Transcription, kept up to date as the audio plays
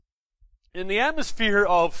And the atmosphere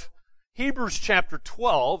of Hebrews chapter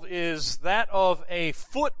 12 is that of a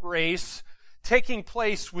foot race taking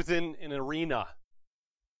place within an arena.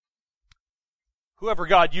 Whoever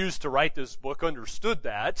God used to write this book understood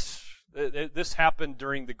that. This happened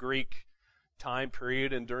during the Greek time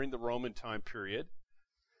period and during the Roman time period.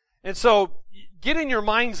 And so, get in your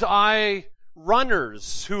mind's eye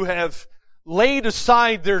runners who have laid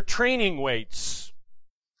aside their training weights,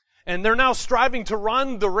 and they're now striving to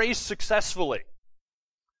run the race successfully.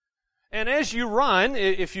 And as you run,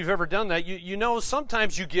 if you've ever done that, you know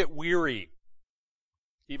sometimes you get weary.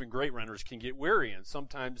 Even great runners can get weary, and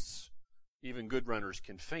sometimes even good runners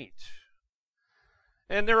can faint.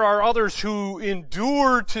 And there are others who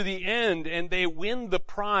endure to the end, and they win the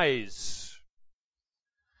prize.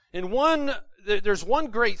 And there's one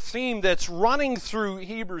great theme that's running through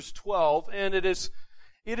Hebrews 12, and it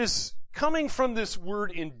is coming from this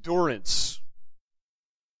word endurance.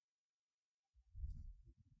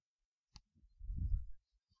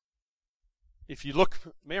 If you look,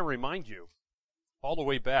 may I remind you, all the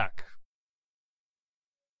way back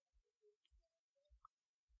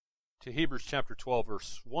to Hebrews chapter 12,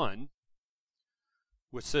 verse 1,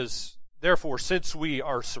 which says, "Therefore, since we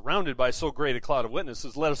are surrounded by so great a cloud of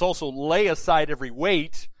witnesses, let us also lay aside every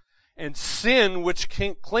weight and sin which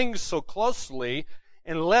clings so closely,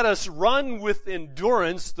 and let us run with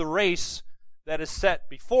endurance the race that is set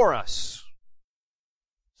before us."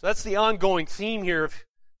 So that's the ongoing theme here of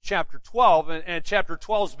chapter 12, and chapter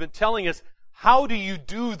 12 has been telling us, how do you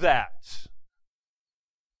do that?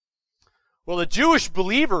 Well, the Jewish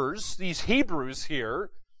believers, these Hebrews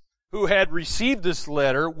here, who had received this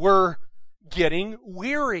letter, were getting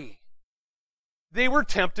weary. They were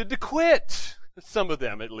tempted to quit, some of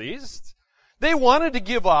them at least. They wanted to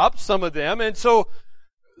give up, some of them, and so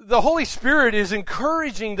the Holy Spirit is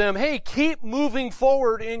encouraging them, hey, keep moving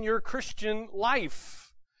forward in your Christian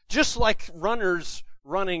life, just like runners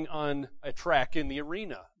running on a track in the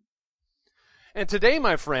arena. And today,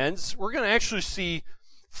 my friends, we're going to actually see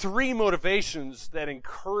three motivations that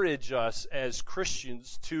encourage us as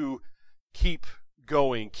Christians to keep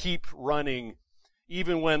going, keep running,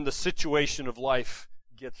 even when the situation of life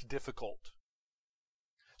gets difficult.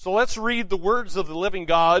 So let's read the words of the living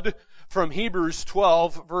God from Hebrews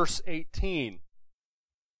 12, verse 18.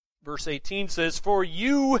 Verse 18 says, "For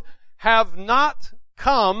you have not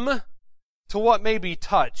come to what may be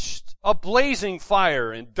touched, a blazing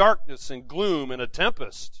fire and darkness and gloom and a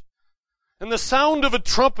tempest, and the sound of a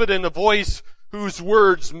trumpet and a voice whose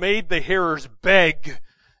words made the hearers beg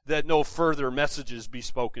that no further messages be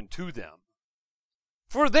spoken to them.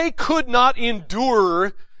 For they could not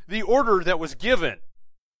endure the order that was given."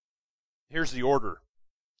 Here's the order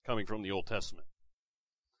coming from the Old Testament.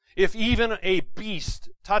 "If even a beast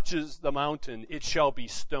touches the mountain, it shall be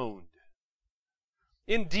stoned."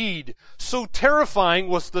 Indeed, so terrifying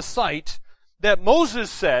was the sight that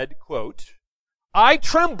Moses said, quote, "I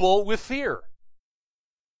tremble with fear."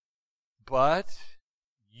 But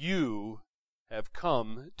you have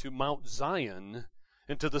come to Mount Zion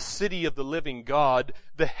and to the city of the living God,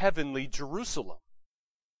 the heavenly Jerusalem,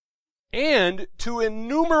 and to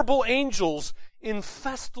innumerable angels in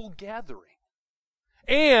festal gathering,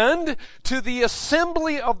 and to the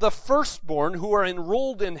assembly of the firstborn who are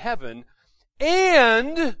enrolled in heaven,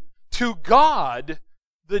 and to God,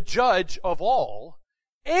 the judge of all,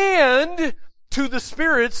 and to the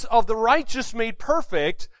spirits of the righteous made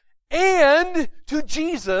perfect, and to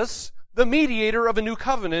Jesus, the mediator of a new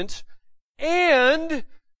covenant, and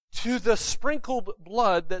to the sprinkled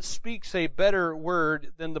blood that speaks a better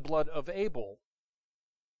word than the blood of Abel.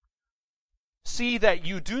 See that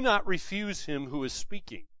you do not refuse him who is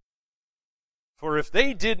speaking. For if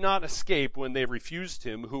they did not escape when they refused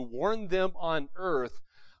him who warned them on earth,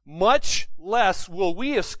 much less will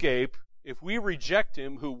we escape if we reject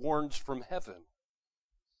him who warns from heaven.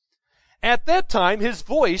 At that time his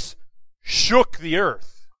voice shook the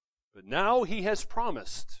earth, but now he has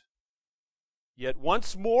promised, "Yet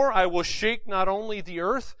once more I will shake not only the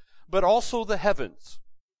earth, but also the heavens."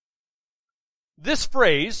 This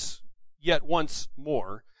phrase, "yet once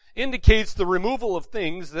more," indicates the removal of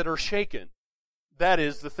things that are shaken. That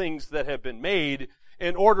is, the things that have been made,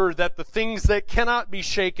 in order that the things that cannot be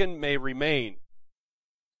shaken may remain.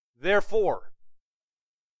 Therefore,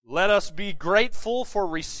 let us be grateful for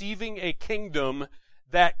receiving a kingdom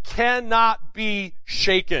that cannot be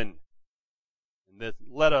shaken. And that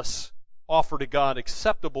let us offer to God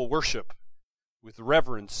acceptable worship with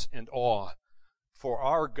reverence and awe, for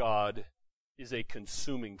our God is a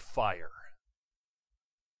consuming fire.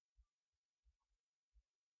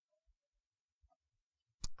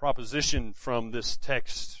 Proposition from this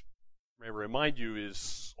text, may I remind you,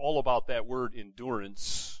 is all about that word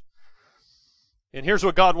endurance. And here's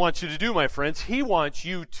what God wants you to do, my friends. He wants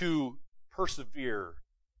you to persevere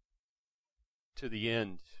to the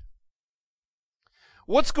end.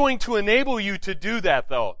 What's going to enable you to do that,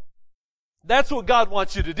 though? That's what God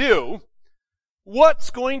wants you to do.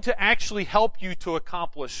 What's going to actually help you to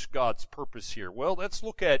accomplish God's purpose here? Well, let's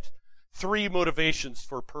look at 3 motivations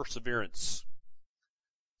for perseverance.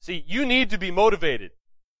 See, you need to be motivated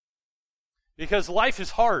because life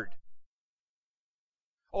is hard.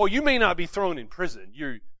 Oh, you may not be thrown in prison.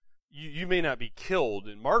 You may not be killed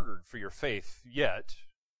and martyred for your faith yet.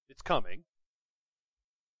 It's coming.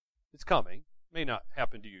 It's coming. It may not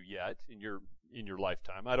happen to you yet in your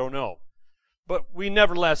lifetime. I don't know. But we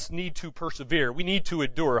nevertheless need to persevere. We need to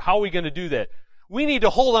endure. How are we going to do that? We need to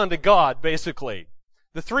hold on to God, basically.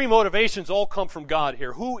 The 3 motivations all come from God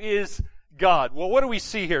here. Who is God? Well, what do we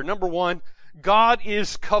see here? Number 1, God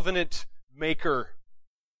is covenant maker.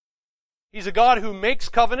 He's a God who makes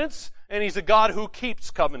covenants, and He's a God who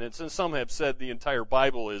keeps covenants. And some have said the entire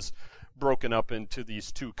Bible is broken up into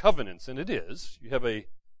these 2 covenants, and it is. You have a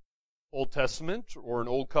Old Testament or an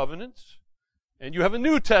Old Covenant, and you have a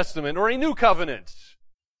New Testament or a New Covenant.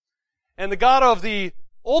 And the God of the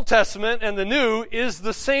Old Testament and the New is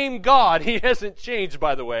the same God. He hasn't changed,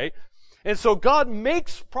 by the way. And so God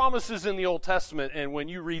makes promises in the Old Testament, and when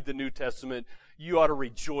you read the New Testament, you ought to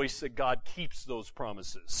rejoice that God keeps those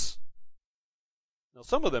promises. Now,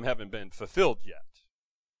 some of them haven't been fulfilled yet.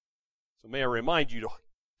 So may I remind you to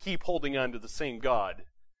keep holding on to the same God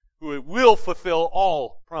who will fulfill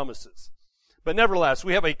all promises. But nevertheless,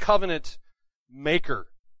 we have a covenant maker.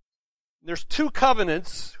 There's 2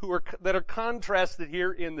 covenants that are contrasted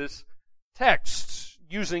here in this text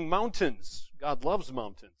using mountains. God loves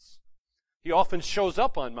mountains. He often shows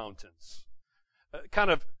up on mountains, kind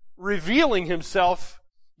of revealing Himself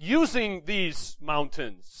using these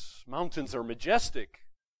mountains. Mountains are majestic.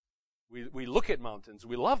 We look at mountains.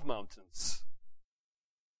 We love mountains.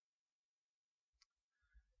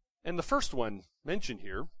 And the first one mentioned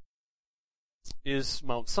here is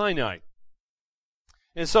Mount Sinai.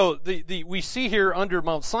 And so we see here under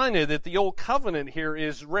Mount Sinai that the Old Covenant here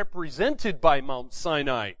is represented by Mount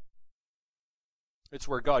Sinai. It's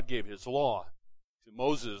where God gave His law to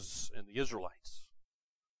Moses and the Israelites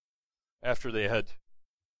after they had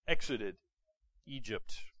exited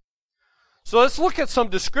Egypt. So let's look at some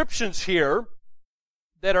descriptions here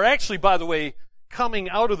that are actually, by the way, coming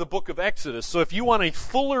out of the book of Exodus. So if you want a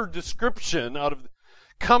fuller description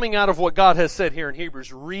coming out of what God has said here in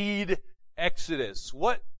Hebrews, read Exodus.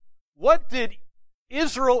 What did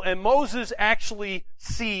Israel and Moses actually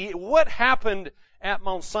see? What happened at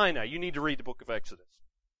Mount Sinai? You need to read the book of Exodus.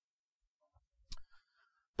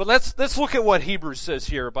 But let's look at what Hebrews says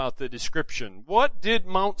here about the description. What did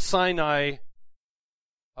Mount Sinai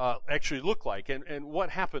actually look like, and what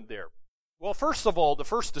happened there? Well, first of all, the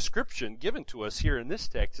first description given to us here in this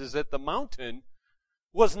text is that the mountain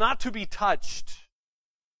was not to be touched.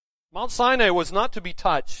 Mount Sinai was not to be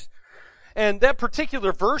touched. And that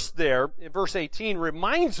particular verse there, in verse 18,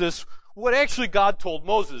 reminds us what actually God told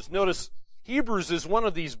Moses. Notice, Hebrews is one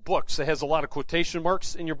of these books that has a lot of quotation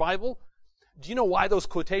marks in your Bible. Do you know why those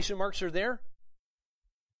quotation marks are there?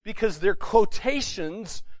 Because they're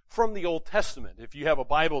quotations from the Old Testament. If you have a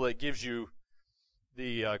Bible that gives you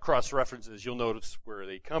the cross-references, you'll notice where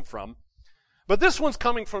they come from. But this one's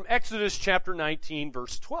coming from Exodus chapter 19,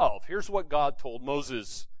 verse 12. Here's what God told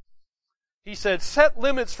Moses. He said, set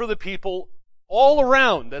limits for the people all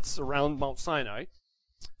around, that's around Mount Sinai,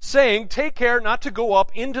 saying, take care not to go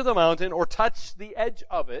up into the mountain or touch the edge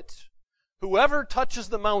of it. Whoever touches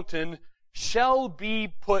the mountain shall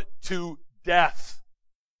be put to death.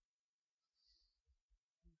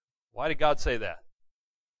 Why did God say that?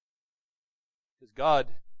 Because God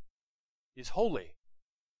is holy.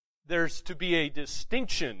 There's to be a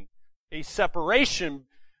distinction, a separation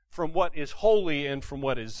from what is holy and from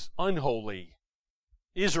what is unholy.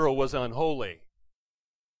 Israel was unholy.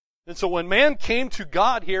 And so when man came to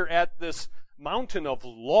God here at this mountain of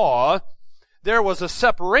law, there was a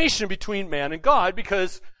separation between man and God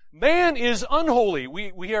because man is unholy.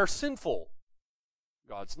 We are sinful.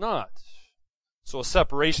 God's not. So a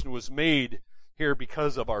separation was made here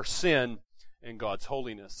because of our sin and God's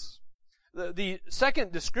holiness. The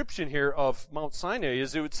second description here of Mount Sinai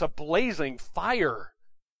is it's a blazing fire.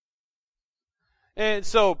 And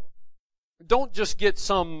so don't just get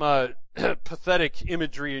some pathetic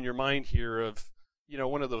imagery in your mind here of,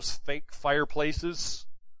 one of those fake fireplaces.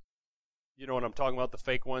 You know what I'm talking about, the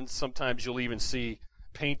fake ones. Sometimes you'll even see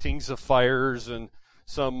paintings of fires and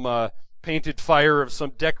some painted fire of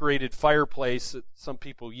some decorated fireplace that some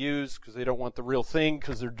people use because they don't want the real thing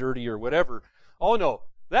because they're dirty or whatever. Oh no,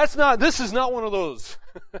 this is not one of those.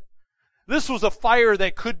 This was a fire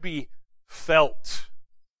that could be felt.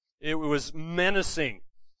 It was menacing.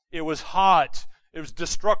 It was hot. It was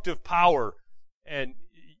destructive power. And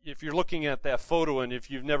if you're looking at that photo and if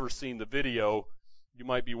you've never seen the video, you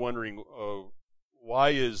might be wondering, why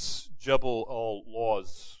is Jebel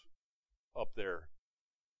al-Lawz up there?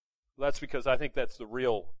 Well, that's because I think that's the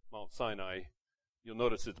real Mount Sinai. You'll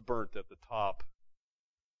notice it's burnt at the top.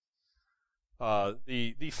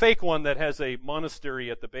 The fake one that has a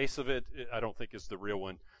monastery at the base of it, I don't think is the real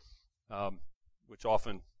one, which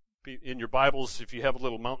often in your Bibles, if you have a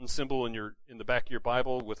little mountain symbol in the back of your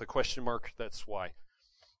Bible with a question mark, that's why.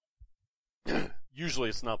 Usually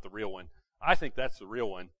it's not the real one. I think that's the real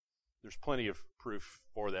one. There's plenty of proof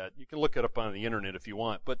for that. You can look it up on the internet if you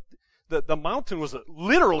want. But the mountain was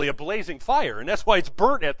literally a blazing fire, and that's why it's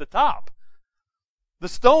burnt at the top. The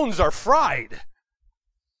stones are fried.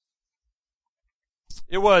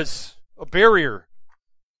 It was a barrier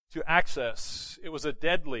to access. It was a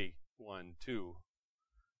deadly one, too.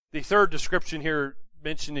 The third description here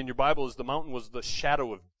mentioned in your Bible is the mountain was the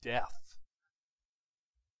shadow of death.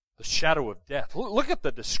 The shadow of death. Look at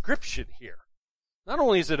the description here. Not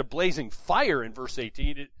only is it a blazing fire in verse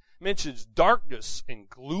 18, it mentions darkness and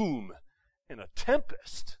gloom and a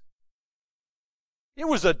tempest. It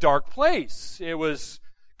was a dark place. It was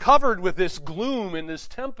covered with this gloom and this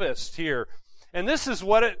tempest here. And this is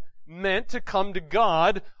what it meant to come to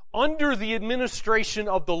God under the administration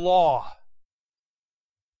of the law.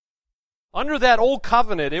 Under that old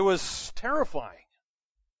covenant, it was terrifying.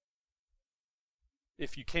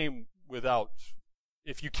 If you came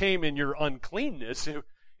in your uncleanness,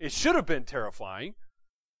 it should have been terrifying.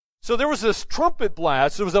 So there was this trumpet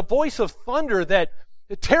blast. There was a voice of thunder that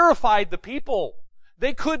terrified the people.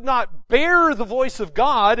 They could not bear the voice of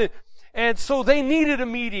God, and so they needed a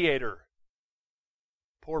mediator.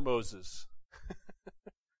 Poor Moses.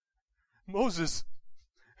 Moses,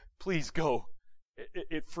 please go.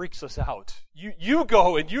 It freaks us out. You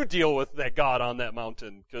go and you deal with that God on that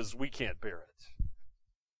mountain because we can't bear it.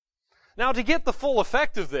 Now, to get the full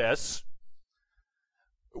effect of this,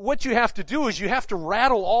 what you have to do is you have to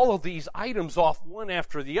rattle all of these items off one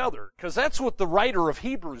after the other, because that's what the writer of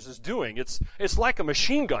Hebrews is doing. It's like a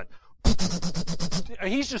machine gun.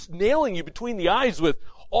 He's just nailing you between the eyes with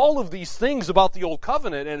all of these things about the Old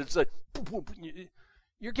Covenant, and it's like,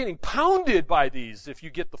 you're getting pounded by these if you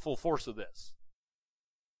get the full force of this.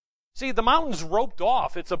 See, the mountain's roped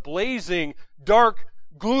off. It's a blazing, dark,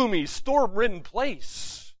 gloomy, storm-ridden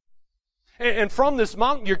place. And from this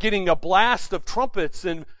mountain, you're getting a blast of trumpets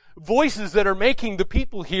and voices that are making the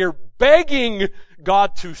people here begging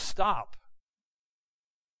God to stop.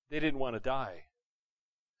 They didn't want to die.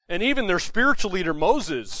 And even their spiritual leader,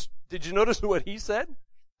 Moses, did you notice what he said?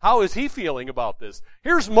 How is he feeling about this?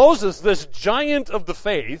 Here's Moses, this giant of the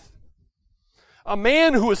faith, a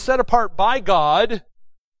man who is set apart by God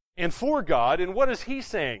and for God, and what is he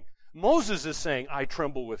saying? Moses is saying, I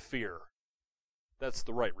tremble with fear. That's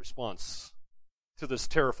the right response to this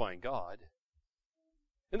terrifying God.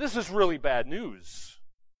 And this is really bad news,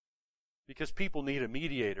 because people need a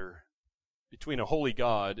mediator between a holy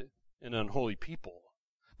God and unholy people.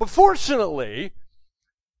 But fortunately,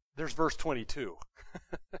 there's verse 22.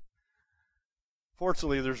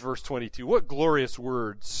 Fortunately, there's verse 22. What glorious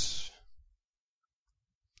words.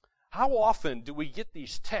 How often do we get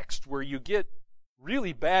these texts where you get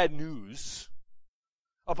really bad news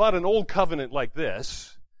about an old covenant like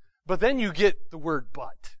this, but then you get the word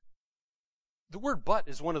but? The word but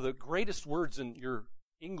is one of the greatest words in your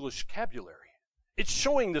English vocabulary. It's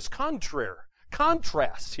showing this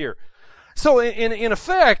contrast here. So in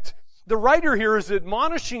effect, the writer here is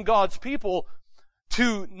admonishing God's people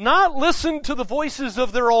to not listen to the voices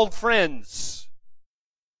of their old friends.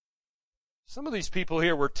 Some of these people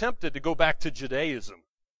here were tempted to go back to Judaism,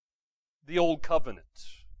 the old covenant.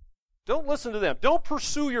 Don't listen to them. Don't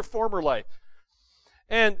pursue your former life.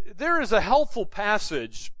 And there is a helpful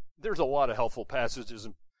passage. There's a lot of helpful passages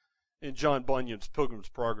in John Bunyan's Pilgrim's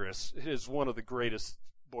Progress. It is one of the greatest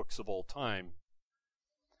books of all time.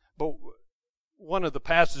 But one of the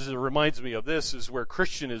passages that reminds me of this is where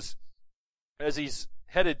Christian is, as he's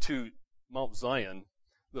headed to Mount Zion,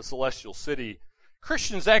 the celestial city,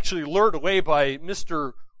 Christian's actually lured away by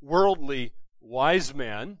Mr. Worldly Wise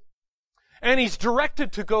Man, and he's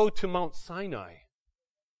directed to go to Mount Sinai.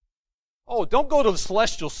 Oh, don't go to the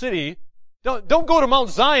celestial city. Don't go to Mount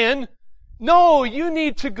Zion. No, you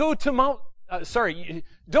need to go to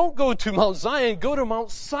don't go to Mount Zion, go to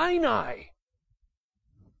Mount Sinai.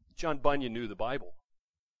 John Bunyan knew the Bible.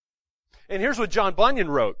 And here's what John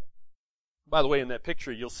Bunyan wrote. By the way, in that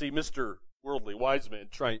picture, you'll see Mr. Worldly Wise Man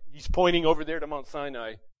he's pointing over there to Mount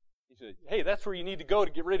Sinai. He said, hey, that's where you need to go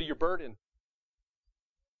to get rid of your burden.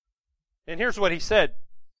 And here's what he said.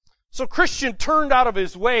 So Christian turned out of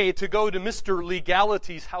his way to go to Mr.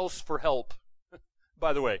 Legality's house for help.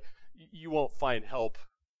 By the way, you won't find help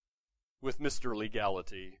with Mr.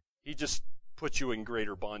 Legality. He just puts you in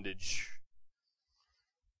greater bondage.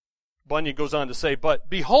 Bunyan goes on to say, but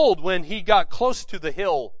behold, when he got close to the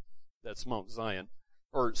hill, that's Mount Zion,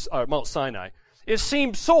 or Mount Sinai, it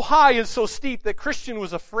seemed so high and so steep that Christian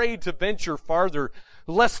was afraid to venture farther,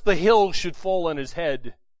 lest the hill should fall on his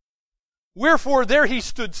head. Wherefore there he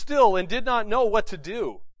stood still and did not know what to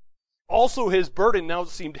do. Also his burden now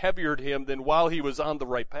seemed heavier to him than while he was on the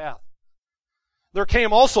right path. There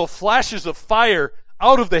came also flashes of fire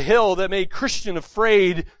out of the hill that made Christian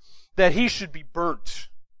afraid that he should be burnt.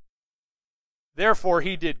 Therefore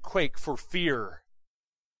he did quake for fear.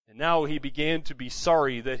 And now he began to be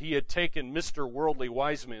sorry that he had taken Mr. Worldly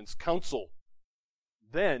Wise Man's counsel.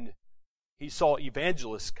 Then he saw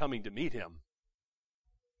evangelists coming to meet him.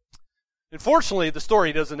 Unfortunately, the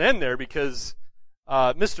story doesn't end there because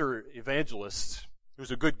Mr. Evangelist,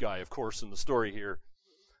 who's a good guy, of course, in the story here,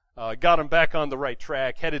 got him back on the right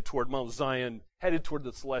track, headed toward Mount Zion, headed toward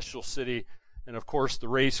the celestial city, and of course the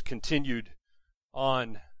race continued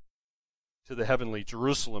on to the heavenly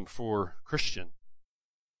Jerusalem for Christian.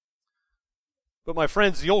 But my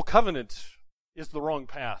friends, the Old Covenant is the wrong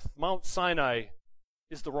path. Mount Sinai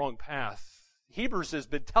is the wrong path. Hebrews has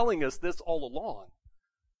been telling us this all along.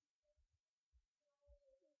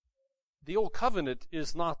 The Old Covenant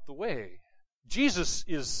is not the way. Jesus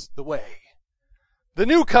is the way. The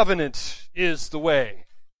New Covenant is the way.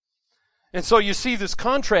 And so you see this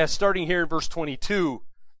contrast starting here in verse 22,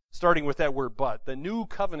 starting with that word but. The New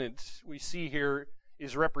Covenant we see here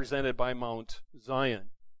is represented by Mount Zion.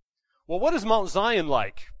 Well, what is Mount Zion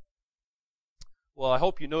like? Well, I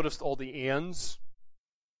hope you noticed all the ands.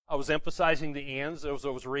 I was emphasizing the ands as I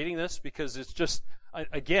was reading this because it's just,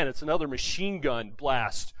 again, it's another machine gun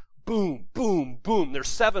blast. Boom, boom, boom. There's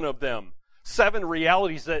 7 of them. 7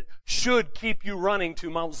 realities that should keep you running to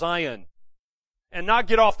Mount Zion and not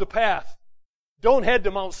get off the path. Don't head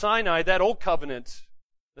to Mount Sinai, that old covenant.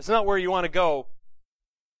 That's not where you want to go.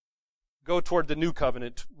 Go toward the new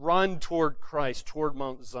covenant. Run toward Christ, toward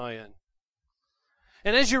Mount Zion.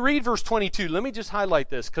 And as you read verse 22, let me just highlight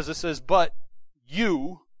this because it says, but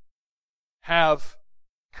you have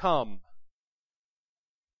come.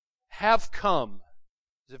 Have come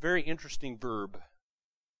is a very interesting verb.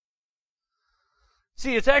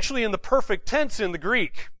 See, it's actually in the perfect tense in the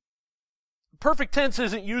Greek. Perfect tense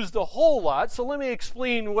isn't used a whole lot, so let me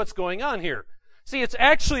explain what's going on here. See, it's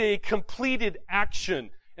actually a completed action,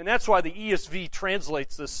 and that's why the ESV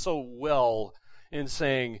translates this so well in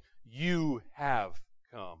saying, you have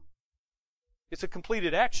come. It's a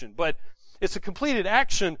completed action, but it's a completed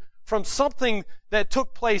action from something that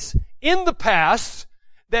took place in the past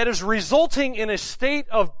that is resulting in a state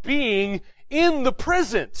of being in the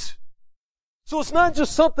present. So it's not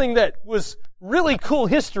just something that was really cool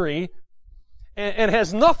history and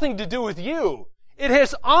has nothing to do with you. It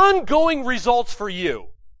has ongoing results for you.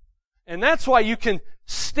 And that's why you can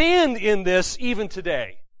stand in this even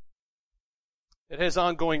today. It has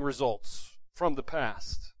ongoing results from the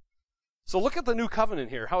past. So look at the new covenant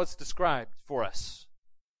here, how it's described for us.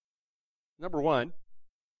 Number 1,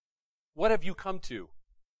 what have you come to?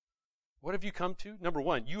 What have you come to? Number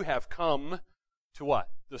 1, you have come to what?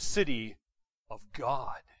 The city of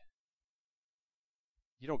God.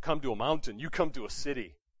 You don't come to a mountain, you come to a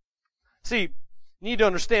city. See, you need to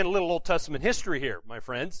understand a little Old Testament history here, my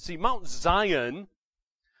friends. See, Mount Zion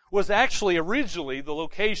was actually originally the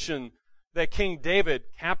location that King David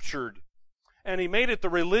captured. And he made it the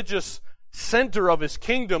religious center of his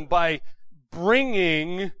kingdom by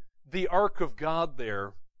bringing the Ark of God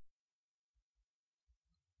there.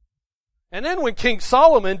 And then when King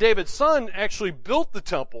Solomon, David's son, actually built the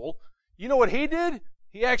temple, you know what he did?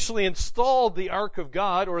 He actually installed the Ark of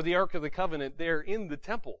God, or the Ark of the Covenant, there in the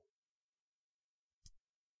temple.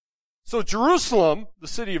 So Jerusalem, the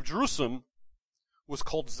city of Jerusalem, was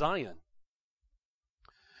called Zion.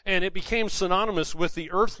 And it became synonymous with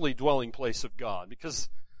the earthly dwelling place of God, because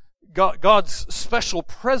God's special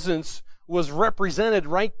presence was represented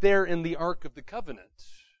right there in the Ark of the Covenant.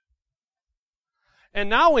 And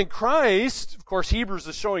now in Christ, of course, Hebrews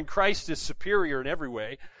is showing Christ is superior in every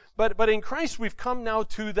way, but in Christ we've come now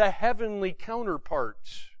to the heavenly counterpart.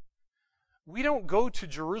 We don't go to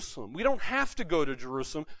Jerusalem. We don't have to go to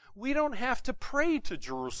Jerusalem. We don't have to pray to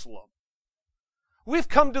Jerusalem. We've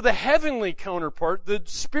come to the heavenly counterpart, the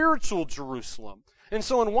spiritual Jerusalem. And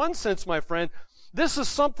so in one sense, my friend, this is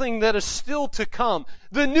something that is still to come.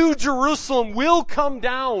 The new Jerusalem will come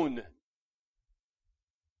down.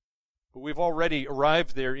 But we've already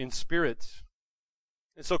arrived there in spirit.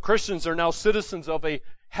 And so Christians are now citizens of a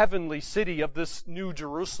heavenly city, of this new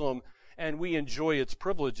Jerusalem, and we enjoy its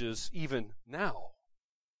privileges even now.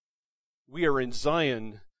 We are in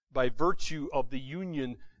Zion by virtue of the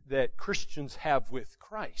union that Christians have with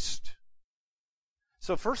Christ.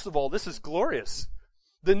 So first of all, this is glorious.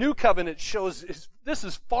 The new covenant shows this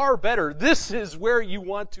is far better. This is where you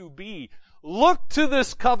want to be. Look to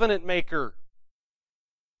this covenant maker.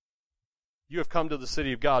 You have come to the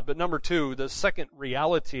city of God. But number two, the second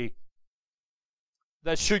reality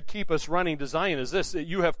that should keep us running to Zion is this, that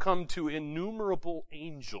you have come to innumerable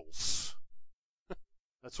angels.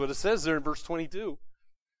 That's what it says there in verse 22.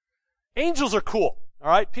 Angels are cool, all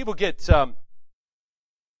right?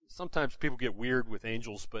 Sometimes people get weird with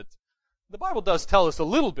angels, but the Bible does tell us a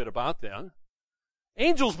little bit about them.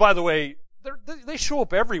 Angels, by the way, they show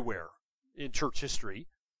up everywhere in church history.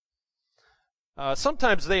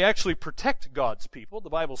 Sometimes they actually protect God's people. The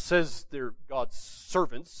Bible says they're God's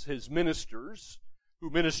servants, His ministers, who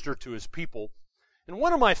minister to His people. And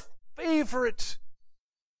one of my favorite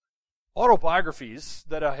autobiographies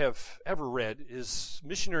that I have ever read is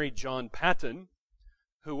missionary John Paton,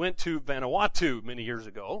 who went to Vanuatu many years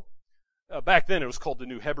ago. Back then it was called the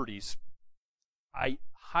New Hebrides. I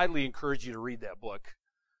highly encourage you to read that book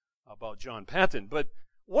about John Paton. But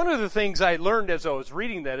one of the things I learned as I was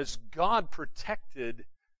reading that is God protected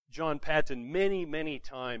John Paton many, many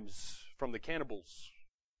times from the cannibals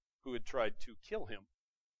who had tried to kill him.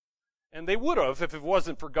 And they would have if it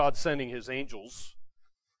wasn't for God sending His angels.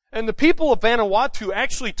 And the people of Vanuatu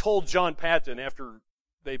actually told John Paton, after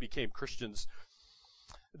they became Christians,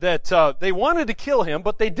 that they wanted to kill him,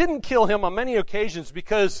 but they didn't kill him on many occasions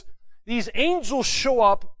because these angels show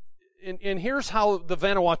up, and here's how the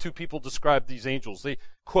Vanuatu people describe these angels. They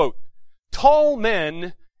quote, tall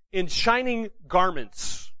men in shining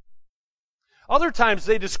garments. Other times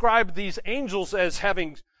they describe these angels as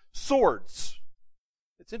having swords.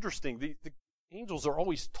 It's interesting. The angels are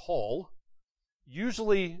always tall,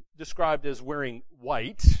 usually described as wearing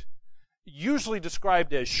white, usually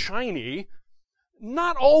described as shiny.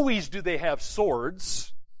 Not always do they have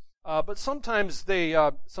swords, but sometimes they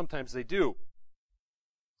do.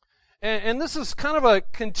 And this is kind of a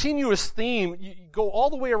continuous theme. You go all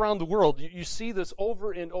the way around the world. You see this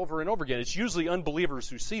over and over and over again. It's usually unbelievers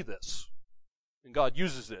who see this, and God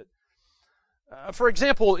uses it. For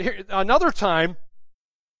example, another time,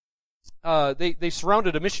 they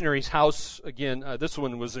surrounded a missionary's house. Again, this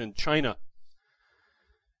one was in China.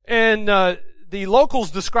 And the locals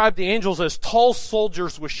described the angels as tall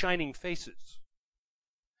soldiers with shining faces.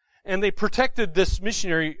 And they protected this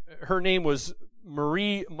missionary. Her name was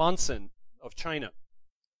Marie Monson of China.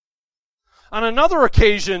 On another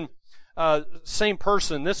occasion, same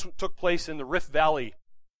person, this took place in the Rift Valley.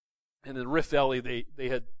 And in the Rift Valley,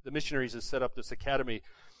 the missionaries had set up this academy.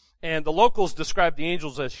 And the locals described the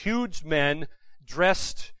angels as huge men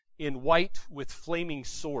dressed in white with flaming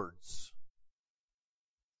swords.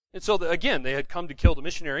 And so, again, they had come to kill the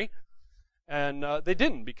missionary, and they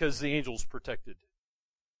didn't because the angels protected.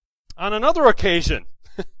 On another occasion,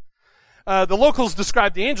 the locals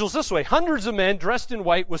described the angels this way: hundreds of men dressed in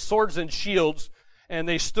white with swords and shields, and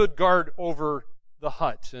they stood guard over the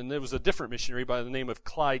hut. And there was a different missionary by the name of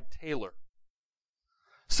Clyde Taylor.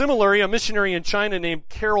 Similarly, a missionary in China named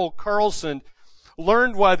Carol Carlson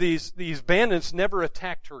learned why these bandits never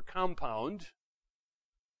attacked her compound.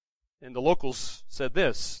 And the locals said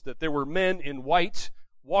this, that there were men in white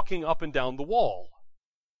walking up and down the wall.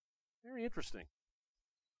 Very interesting.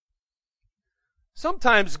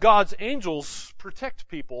 Sometimes God's angels protect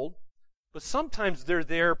people, but sometimes they're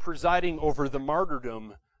there presiding over the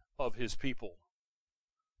martyrdom of His people.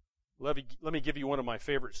 Let me give you one of my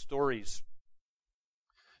favorite stories.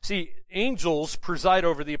 See, angels preside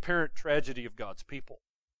over the apparent tragedy of God's people.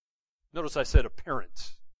 Notice I said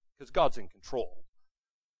apparent, because God's in control.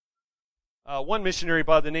 One missionary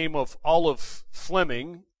by the name of Olive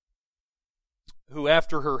Fleming, who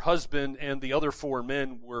after her husband and the other 4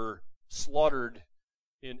 men were slaughtered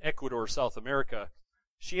in Ecuador, South America,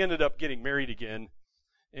 she ended up getting married again,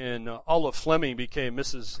 and Olive Fleming became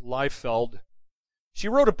Mrs. Liefeld. She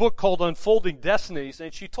wrote a book called Unfolding Destinies,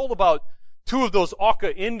 and she told about 2 of those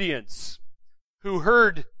Auca Indians who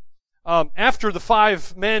heard, after the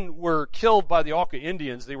 5 men were killed by the Auca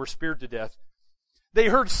Indians, they were speared to death, they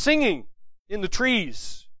heard singing in the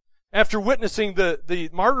trees after witnessing the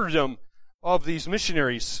martyrdom of these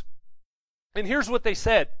missionaries. And here's what they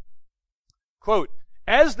said. Quote,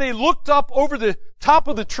 as they looked up over the top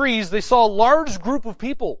of the trees, they saw a large group of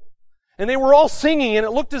people. And they were all singing, and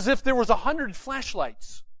it looked as if there was 100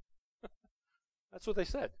 flashlights. That's what they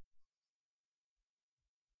said.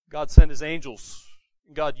 God sent His angels.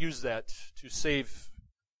 God used that to save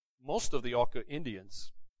most of the Auca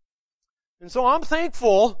Indians. And so I'm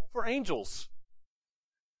thankful for angels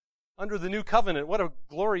under the new covenant. What a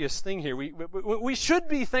glorious thing here. We should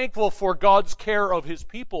be thankful for God's care of His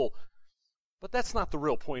people, but that's not the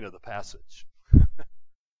real point of the passage.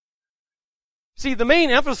 See, the main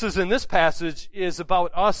emphasis in this passage is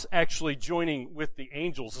about us actually joining with the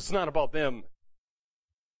angels. It's not about them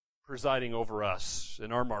presiding over us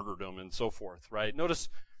and our martyrdom and so forth, right? Notice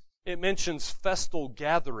it mentions festal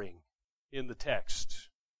gathering in the text.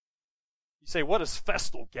 You say, what is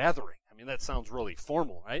festal gathering? I mean, that sounds really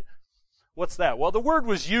formal, right? What's that? Well, the word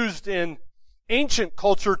was used in ancient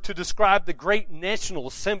culture to describe the great national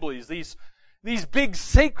assemblies, these big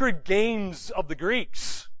sacred games of the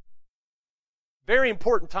Greeks. Very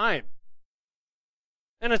important time.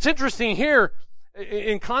 And it's interesting here,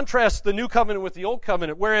 in contrast, the New Covenant with the Old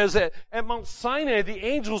Covenant, whereas at Mount Sinai, the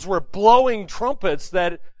angels were blowing trumpets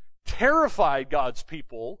that terrified God's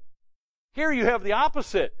people. Here you have the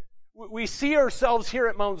opposite. We see ourselves here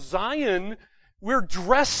at Mount Zion, we're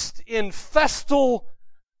dressed in festival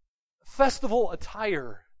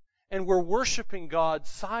attire, and we're worshiping God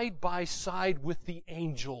side by side with the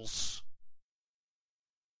angels.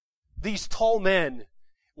 These tall men,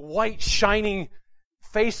 white shining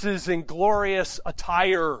faces in glorious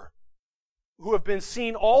attire, who have been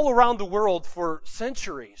seen all around the world for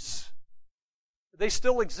centuries. They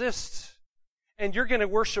still exist. And you're going to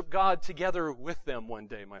worship God together with them one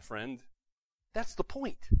day, my friend. That's the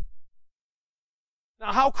point.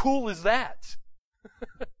 Now, how cool is that?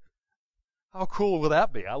 How cool will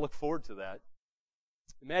that be? I look forward to that.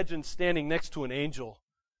 Imagine standing next to an angel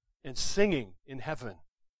and singing in heaven.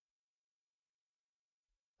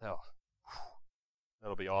 Oh,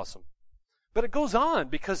 that'll be awesome. But it goes on,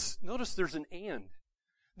 because notice there's an and.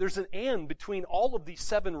 There's an and between all of these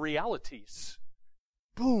 7 realities.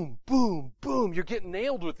 Boom, boom, boom. You're getting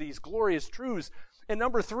nailed with these glorious truths. And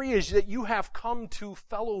number 3 is that you have come to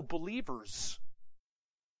fellow believers.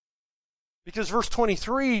 Because verse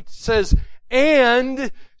 23 says,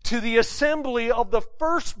 and to the assembly of the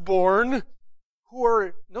firstborn who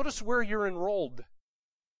are, notice where you're enrolled.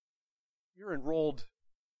 You're enrolled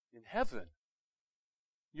in heaven.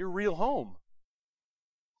 Your real home.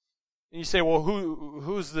 And you say, well,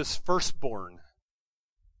 who's this firstborn?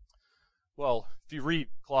 Well, if you read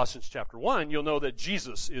Colossians chapter 1, you'll know that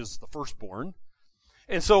Jesus is the firstborn.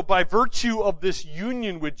 And so by virtue of this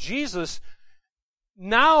union with Jesus,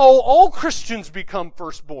 now all Christians become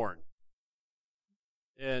firstborn.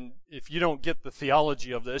 And if you don't get the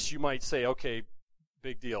theology of this, you might say, okay,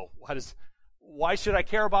 big deal. Why should I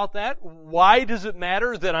care about that? Why does it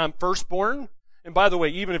matter that I'm firstborn? And by the way,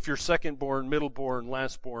 even if you're secondborn, middleborn,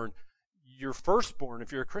 lastborn, you're firstborn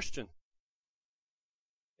if you're a Christian.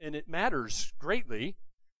 And it matters greatly,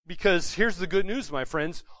 because here's the good news, my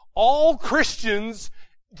friends. All Christians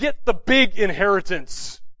get the big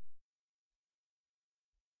inheritance.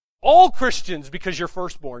 All Christians, because you're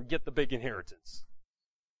firstborn, get the big inheritance.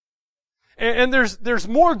 And there's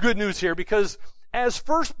more good news here, because as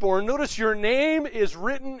firstborn, notice your name is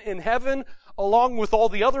written in heaven along with all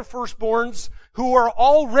the other firstborns who are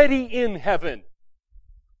already in heaven.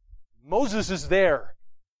 Moses is there.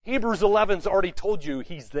 Hebrews 11's already told you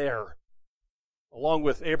he's there, along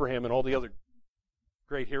with Abraham and all the other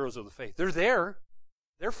great heroes of the faith. They're there.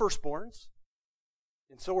 They're firstborns.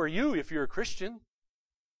 And so are you if you're a Christian.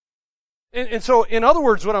 And so, in other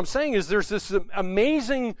words, what I'm saying is there's this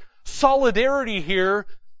amazing solidarity here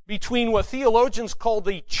between what theologians call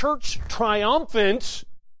the church triumphant,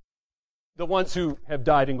 the ones who have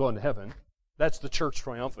died and gone to heaven. That's the church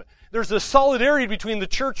triumphant. There's a solidarity between the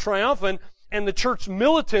church triumphant and the church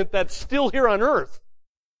militant that's still here on earth.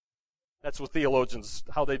 That's what theologians,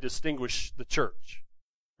 how they distinguish the church.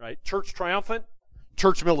 Right? Church triumphant,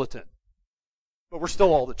 church militant. But we're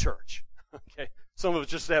still all the church. Okay? Some of us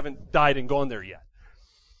just haven't died and gone there yet.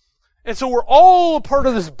 And so we're all a part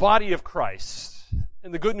of this body of Christ.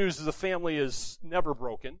 And the good news is the family is never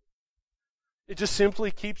broken. It just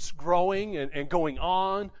simply keeps growing and going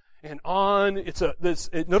on and on.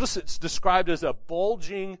 Notice it's described as a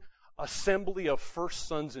bulging assembly of first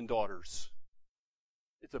sons and daughters.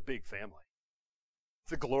 It's a big family.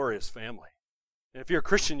 It's a glorious family. And if you're a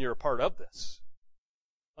Christian, you're a part of this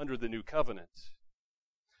under the new covenant.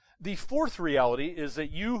 The fourth reality is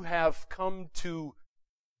that you have come to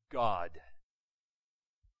God.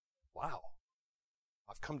 Wow.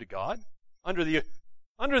 I've come to God. Under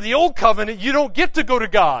the old covenant, you don't get to go to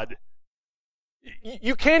God.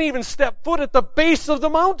 You can't even step foot at the base of the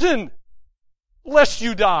mountain, lest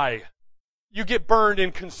you die. You get burned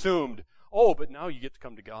and consumed. Oh, but now you get to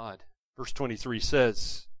come to God. Verse 23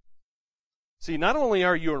 says, see, not only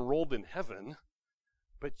are you enrolled in heaven,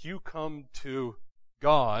 but you come to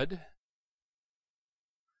God.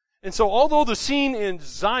 And so although the scene in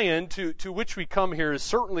Zion to which we come here is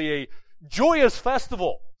certainly a joyous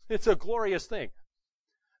festival, it's a glorious thing,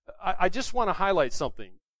 I just want to highlight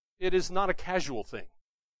something. It is not a casual thing.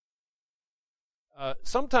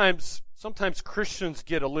 Sometimes Christians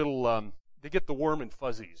get a little, they get the warm and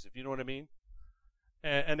fuzzies, if you know what I mean,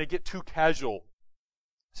 and they get too casual.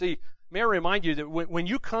 See, may I remind you that when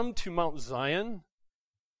you come to Mount Zion,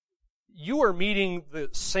 you are meeting the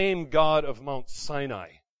same God of Mount Sinai.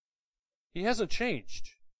 He hasn't changed.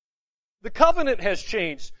 The covenant has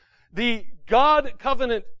changed. The God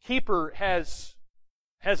covenant keeper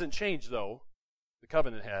hasn't changed, though. The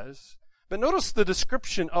covenant has. But notice the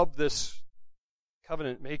description of this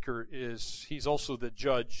covenant maker is he's also the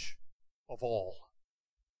judge of all.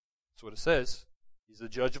 That's what it says. He's the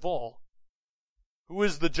judge of all. Who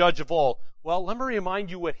is the judge of all? Well, let me remind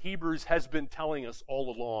you what Hebrews has been telling us all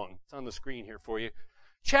along. It's on the screen here for you.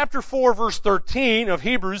 Chapter 4, verse 13 of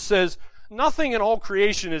Hebrews says, nothing in all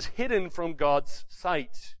creation is hidden from God's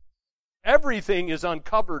sight. Everything is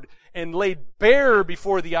uncovered and laid bare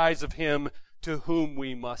before the eyes of Him to whom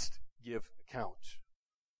we must give account.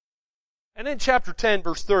 And in chapter 10,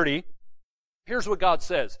 verse 30, here's what God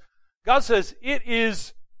says. God says, it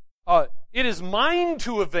is mine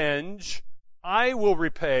to avenge, I will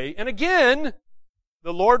repay. And again,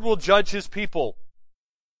 the Lord will judge His people.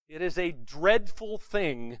 It is a dreadful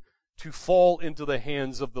thing to fall into the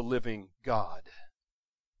hands of the living God.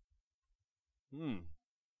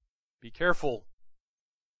 Be careful.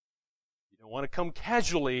 You don't want to come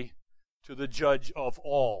casually to the judge of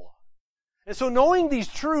all. And so knowing these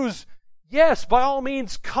truths, yes, by all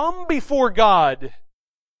means, come before God.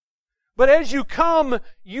 But as you come,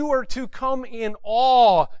 you are to come in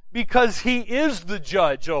awe because He is the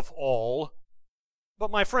judge of all. But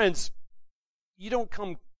my friends, you don't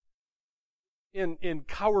come in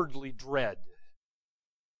cowardly dread.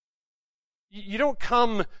 You don't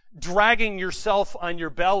come dragging yourself on your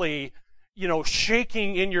belly,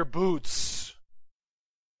 shaking in your boots.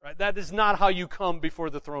 Right? That is not how you come before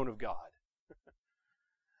the throne of God.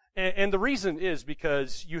 And the reason is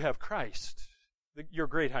because you have Christ, your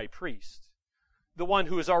great high priest, the one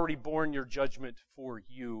who has already borne your judgment for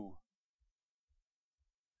you.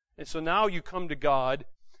 And so now you come to God,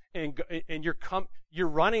 and you're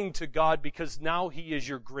running to God because now He is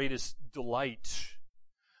your greatest delight.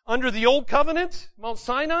 Under the old covenant, Mount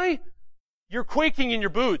Sinai, you're quaking in your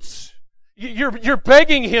boots. You're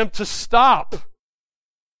begging Him to stop.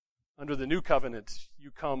 Under the new covenant,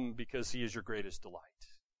 you come because He is your greatest delight.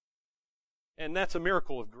 And that's a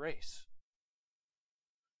miracle of grace.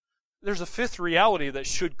 There's a fifth reality that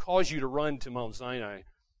should cause you to run to Mount Sinai,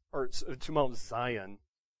 or to Mount Zion,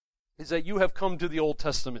 is that you have come to the Old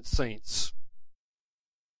Testament saints.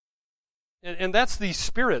 And that's the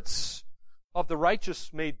spirits of the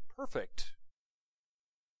righteous made perfect.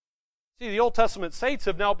 See, the Old Testament saints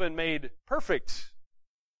have now been made perfect.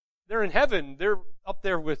 They're in heaven. They're up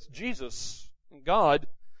there with Jesus and God.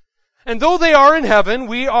 And though they are in heaven,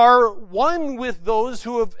 we are one with those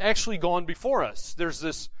who have actually gone before us. There's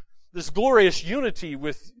this glorious unity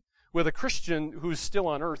with a Christian who's still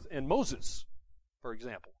on earth and Moses, for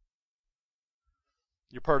example.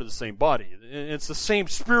 You're part of the same body. It's the same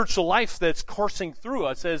spiritual life that's coursing through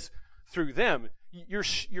us as through them. You're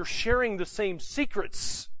sharing the same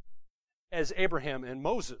secrets as Abraham and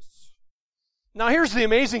Moses. Now here's the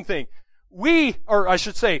amazing thing.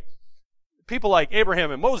 People like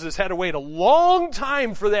Abraham and Moses had to wait a long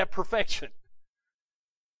time for that perfection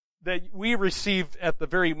that we receive at the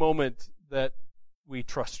very moment that we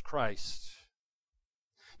trust Christ.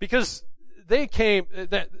 Because they came,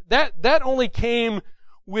 that only came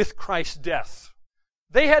with Christ's death.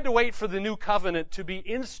 They had to wait for the new covenant to be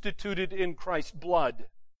instituted in Christ's blood.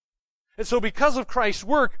 And so because of Christ's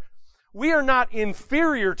work, we are not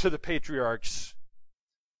inferior to the patriarchs,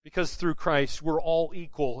 because through Christ we're all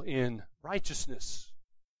equal in righteousness.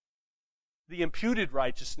 The imputed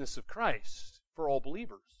righteousness of Christ for all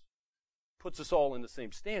believers puts us all in the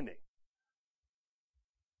same standing.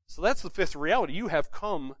 So that's the fifth reality. You have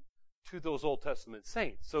come to those Old Testament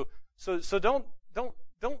saints. So don't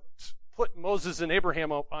put Moses and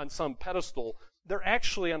Abraham up on some pedestal. They're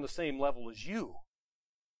actually on the same level as you.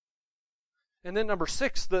 And then number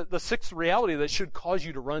 6, the sixth reality that should cause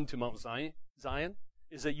you to run to Mount Zion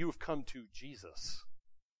is that you have come to Jesus.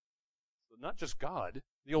 So not just God,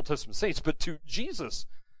 the Old Testament saints, but to Jesus.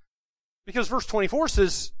 Because verse 24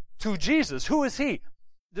 says, to Jesus. Who is he?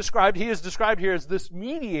 He is described here as this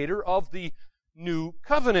mediator of the new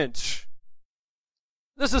covenant.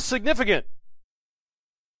 This is significant.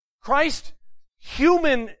 Christ's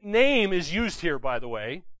human name is used here, by the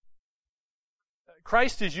way.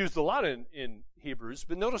 Christ is used a lot in Hebrews,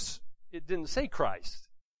 but notice it didn't say Christ.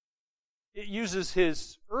 It uses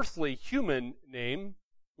his earthly human name,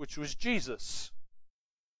 which was Jesus.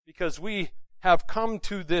 Because we have come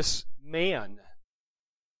to this man.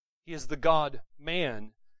 He is the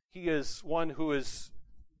God-man. He is one who has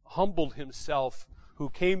humbled himself, who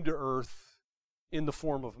came to earth in the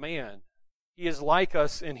form of man. He is like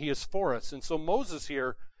us and he is for us. And so Moses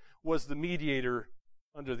here was the mediator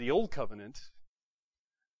under the old covenant.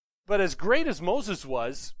 But as great as Moses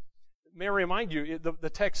was, may I remind you, the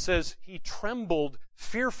text says he trembled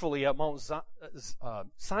fearfully at Mount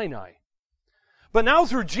Sinai. But now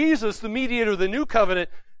through Jesus, the mediator of the new covenant,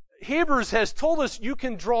 Hebrews has told us you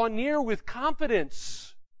can draw near with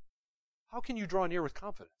confidence. How can you draw near with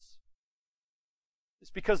confidence?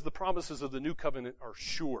 It's because the promises of the new covenant are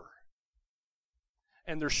sure.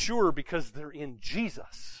 And they're sure because they're in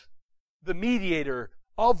Jesus, the mediator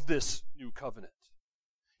of this new covenant.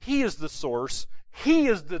 He is the source, he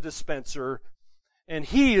is the dispenser, and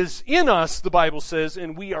he is in us, the Bible says,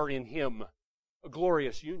 and we are in him. A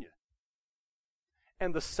glorious union.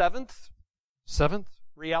 And the seventh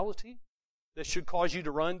reality that should cause you to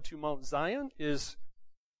run to Mount Zion is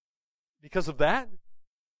because of that,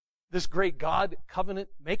 this great God covenant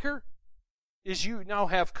maker, is you now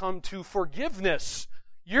have come to forgiveness.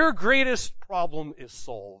 Your greatest problem is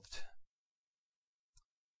solved.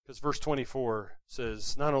 Because verse 24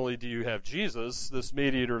 says, not only do you have Jesus, this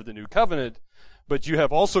mediator of the new covenant, but you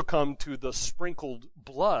have also come to the sprinkled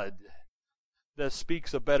blood that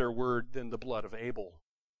speaks a better word than the blood of Abel.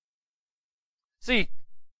 See,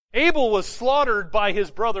 Abel was slaughtered by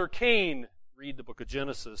his brother Cain. Read the book of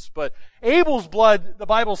Genesis. But Abel's blood, the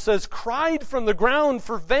Bible says, cried from the ground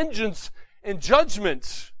for vengeance and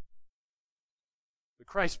judgment. But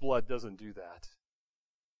Christ's blood doesn't do that.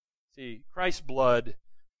 See, Christ's blood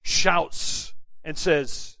shouts and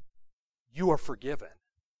says, you are forgiven.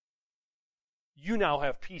 You now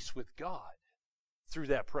have peace with God through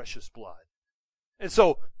that precious blood. And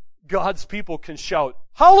so God's people can shout,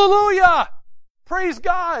 hallelujah! Praise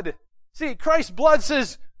God! See, Christ's blood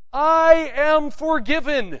says, I am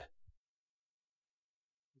forgiven.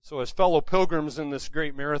 So as fellow pilgrims in this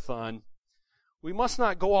great marathon, we must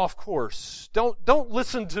not go off course. Don't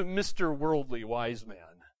listen to Mr. Worldly Wise Man.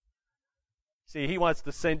 See, he wants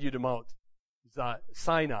to send you to Mount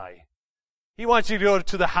Sinai. He wants you to go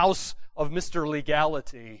to the house of Mr.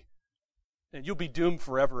 Legality, and you'll be doomed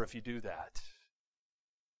forever if you do that.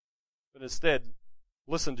 But instead,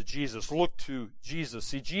 listen to Jesus. Look to Jesus.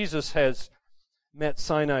 See, Jesus has met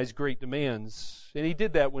Sinai's great demands, and he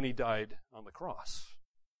did that when he died on the cross.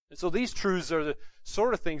 And so these truths are the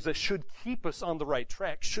sort of things that should keep us on the right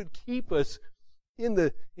track, should keep us in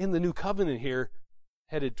the new covenant here,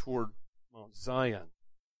 headed toward Mount Zion.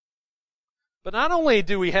 But not only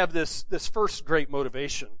do we have this first great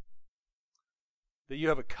motivation, that you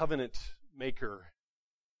have a covenant maker,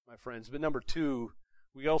 my friends, but number two,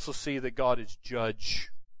 we also see that God is judge.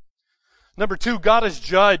 Number two, God is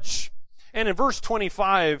judge. And in verse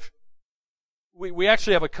 25, we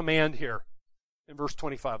actually have a command here. In verse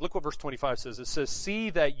 25. Look what verse 25 says. It says, see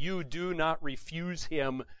that you do not refuse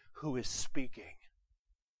him who is speaking.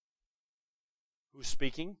 Who's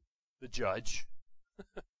speaking? The judge.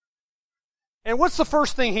 And what's the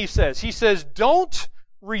first thing he says? He says, don't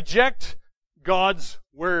reject God's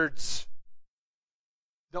words.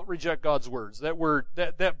 Don't reject God's words. That word,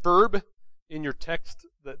 that verb in your text,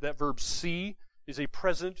 that verb see, is a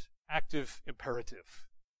present active imperative.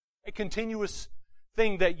 A continuous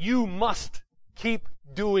thing that you must keep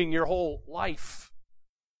doing your whole life.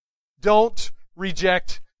 Don't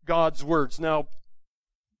reject God's words. Now,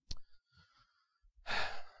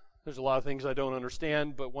 there's a lot of things I don't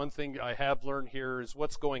understand, but one thing I have learned here is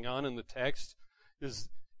what's going on in the text is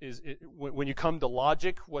when you come to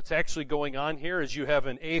logic, what's actually going on here is you have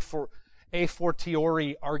an a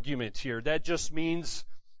fortiori argument here. That just means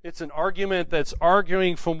it's an argument that's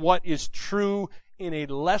arguing from what is true in a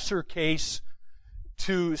lesser case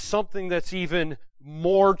to something that's even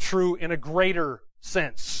more true in a greater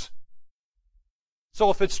sense. So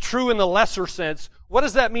if it's true in the lesser sense, what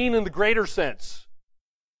does that mean in the greater sense?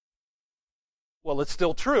 Well, it's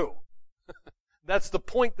still true. That's the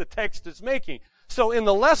point the text is making. So in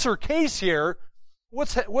the lesser case here,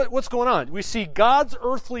 what's going on? We see God's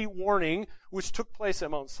earthly warning, which took place at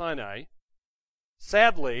Mount Sinai,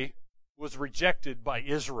 sadly, was rejected by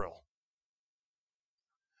Israel.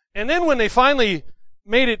 And then when they finally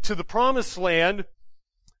made it to the promised land,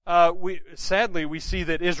 we see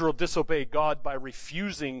that Israel disobeyed God by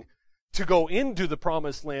refusing to go into the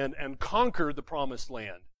promised land and conquer the promised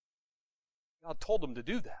land. God told them to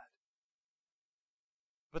do that.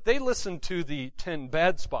 But they listened to the 10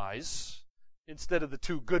 bad spies instead of the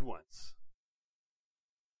 2 good ones.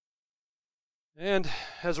 And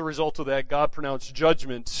as a result of that, God pronounced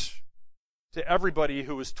judgment to everybody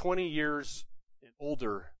who was 20 years and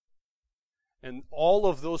older. And all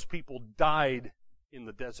of those people died in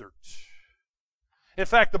the desert. In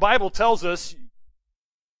fact, the Bible tells us,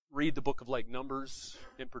 read the book of Numbers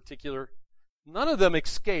in particular, none of them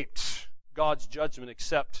escaped God's judgment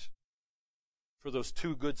except for those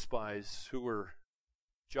 2 good spies who were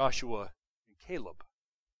Joshua and Caleb.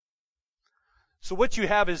 So what you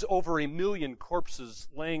have is over 1 million corpses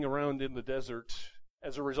laying around in the desert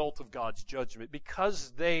as a result of God's judgment.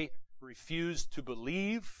 Because they refused to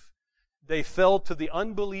believe, they fell to the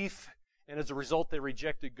unbelief, and as a result they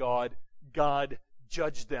rejected God. God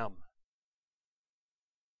judged them.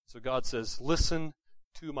 So God says, listen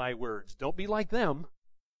to my words. Don't be like them.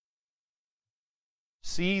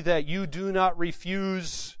 See that you do not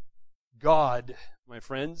refuse God, my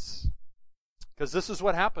friends. Because this is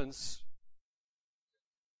what happens.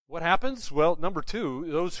 What happens? Well, number 2,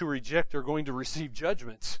 those who reject are going to receive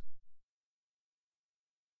judgment.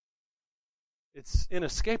 It's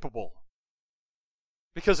inescapable.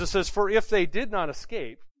 Because it says, for if they did not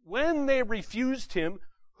escape, when they refused him,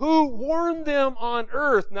 who warned them on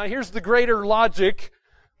earth? Now here's the greater logic.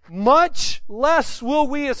 Much less will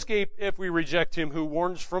we escape if we reject him who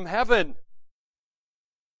warns from heaven.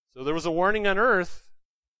 So there was a warning on earth.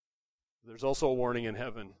 There's also a warning in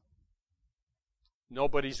heaven.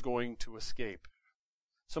 Nobody's going to escape.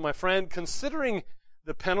 So my friend, considering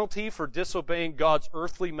the penalty for disobeying God's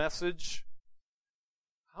earthly message,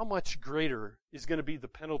 how much greater is going to be the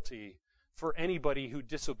penalty for anybody who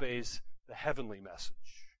disobeys the heavenly message?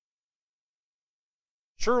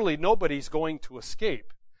 Surely nobody's going to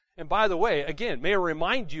escape. And by the way, again, may I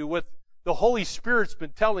remind you what the Holy Spirit's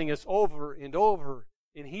been telling us over and over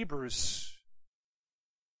in Hebrews.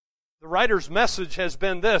 The writer's message has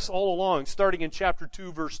been this all along, starting in chapter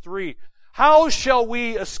 2, verse 3. How shall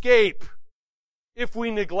we escape if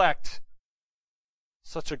we neglect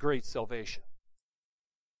such a great salvation?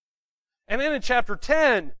 And then in chapter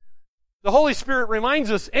 10, the Holy Spirit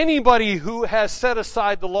reminds us anybody who has set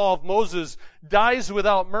aside the law of Moses dies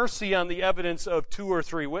without mercy on the evidence of 2 or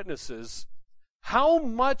 3 witnesses. How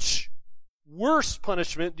much worse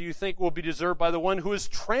punishment do you think will be deserved by the one who has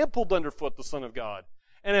trampled underfoot the Son of God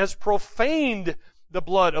and has profaned the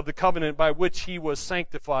blood of the covenant by which he was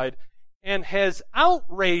sanctified and has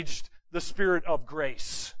outraged the Spirit of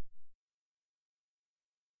grace?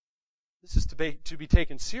 This is to be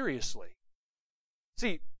taken seriously.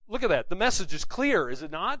 See, look at that. The message is clear, is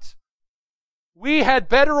it not? We had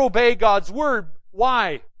better obey God's word.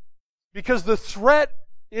 Why? Because the threat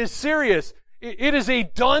is serious. It is a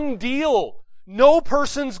done deal. No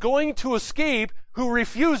person's going to escape who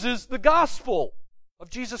refuses the gospel of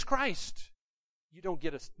Jesus Christ. You don't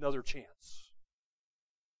get another chance.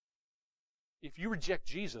 If you reject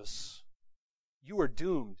Jesus, you are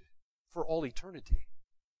doomed for all eternity.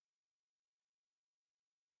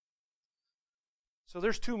 So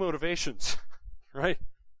there's 2 motivations, right?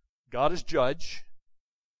 God is judge.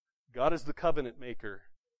 God is the covenant maker.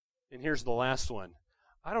 And here's the last one.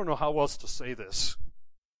 I don't know how else to say this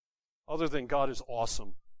other than God is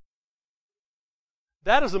awesome.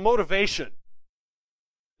 That is a motivation.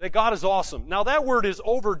 That God is awesome. Now that word is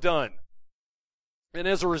overdone. And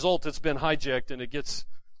as a result, it's been hijacked and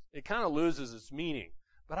it kind of loses its meaning.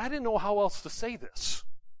 But I didn't know how else to say this.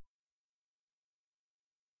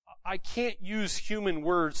 I can't use human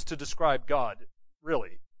words to describe God,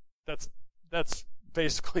 really. That's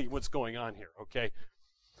basically what's going on here, okay?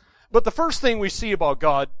 But the first thing we see about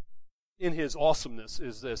God in his awesomeness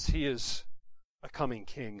is this. He is a coming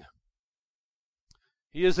king.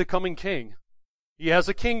 He is a coming king. He has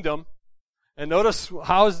a kingdom. And notice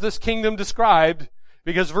how is this kingdom described?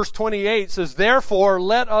 Because verse 28 says, therefore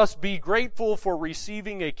let us be grateful for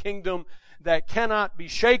receiving a kingdom that cannot be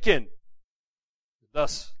shaken.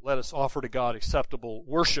 Thus, let us offer to God acceptable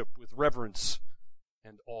worship with reverence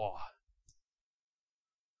and awe.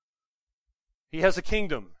 He has a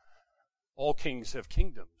kingdom. All kings have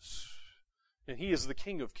kingdoms. And he is the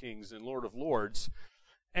King of kings and Lord of lords.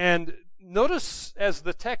 And notice as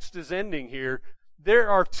the text is ending here, there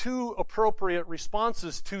are two appropriate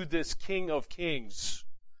responses to this King of Kings.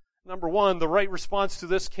 Number one, the right response to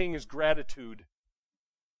this king is gratitude.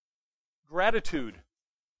 Gratitude.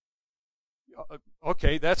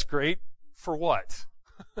 Okay, that's great. For what?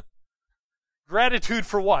 Gratitude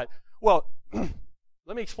for what? Well,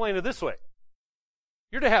 let me explain it this way.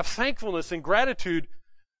 You're to have thankfulness and gratitude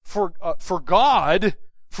for God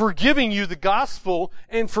for giving you the gospel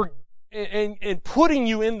and for and putting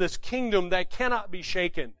you in this kingdom that cannot be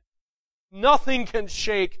shaken. Nothing can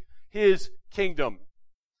shake His kingdom.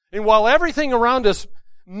 And while everything around us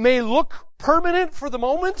may look permanent for the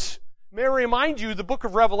moment, may I remind you, the book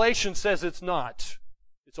of Revelation says it's not.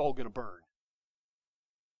 It's all going to burn.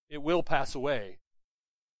 It will pass away.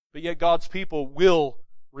 But yet God's people will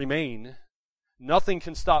remain. Nothing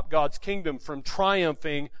can stop God's kingdom from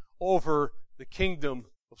triumphing over the kingdom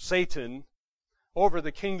of Satan, over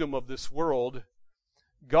the kingdom of this world.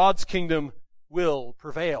 God's kingdom will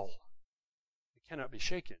prevail. It cannot be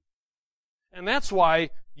shaken. And that's why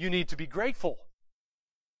you need to be grateful.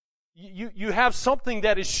 You have something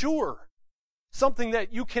that is sure, something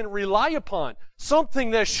that you can rely upon,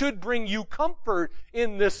 something that should bring you comfort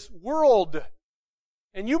in this world.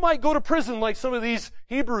 And you might go to prison like some of these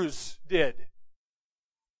Hebrews did.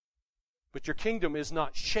 But your kingdom is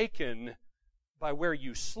not shaken by where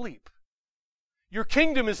you sleep. Your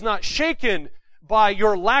kingdom is not shaken by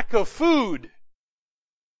your lack of food.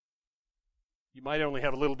 You might only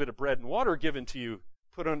have a little bit of bread and water given to you,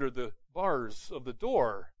 put under the bars of the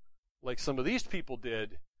door, like some of these people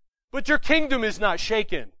did. But your kingdom is not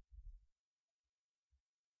shaken.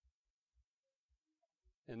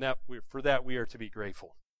 And for that we are to be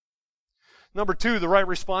grateful. Number two, the right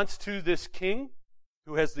response to this king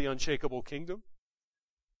who has the unshakable kingdom.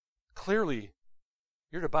 Clearly,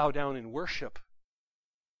 you're to bow down in worship.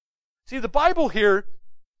 See, the Bible here,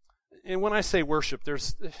 and when I say worship,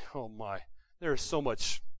 there's so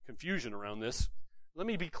much confusion around this. Let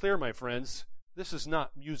me be clear, my friends. This is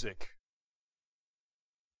not music.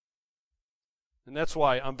 And that's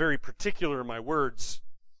why I'm very particular in my words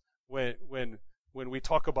when we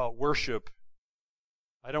talk about worship.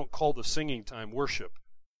 I don't call the singing time worship.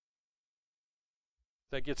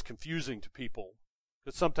 That gets confusing to people.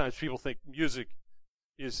 Because sometimes people think music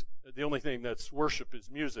is the only thing that's worship is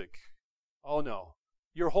music. Oh no.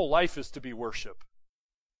 Your whole life is to be worship.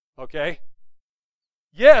 Okay?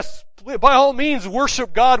 Yes, by all means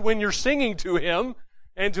worship God when you're singing to Him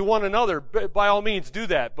and to one another. By all means do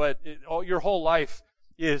that. But your whole life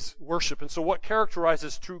is worship. And so what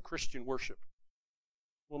characterizes true Christian worship?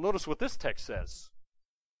 Well, notice what this text says.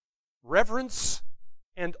 Reverence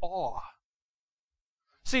and awe.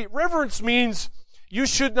 See, reverence means you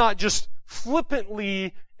should not just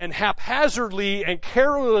flippantly and haphazardly and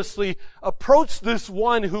carelessly approach this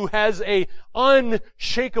one who has an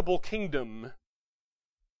unshakable kingdom.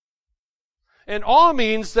 And awe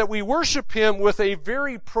means that we worship Him with a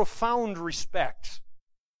very profound respect.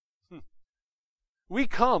 We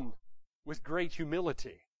come with great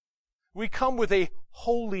humility. We come with a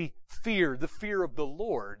holy fear, the fear of the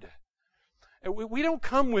Lord. And we don't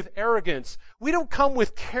come with arrogance. We don't come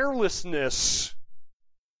with carelessness,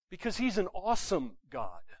 because He's an awesome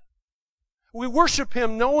God. We worship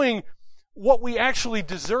Him knowing what we actually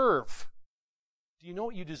deserve. Do you know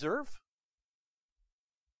what you deserve?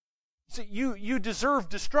 See, you deserve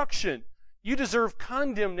destruction. You deserve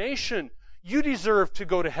condemnation. You deserve to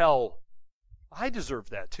go to hell. I deserve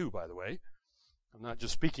that too, by the way. I'm not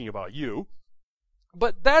just speaking about you.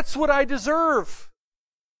 But that's what I deserve.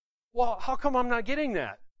 Well, how come I'm not getting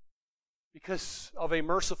that? Because of a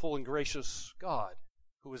merciful and gracious God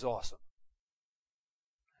who is awesome.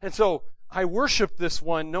 And so I worship this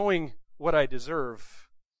one knowing what I deserve.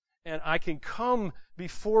 And I can come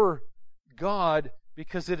before God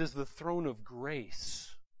because it is the throne of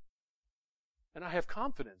grace. And I have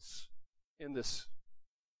confidence in this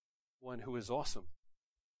one who is awesome.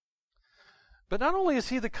 But not only is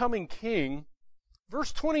He the coming King,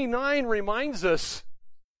 verse 29 reminds us,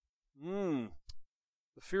 the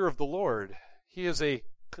fear of the Lord. He is a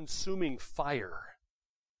consuming fire.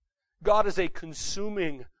 God is a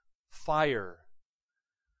consuming fire.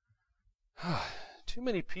 Too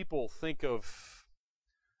many people think of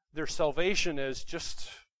their salvation as just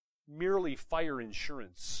merely fire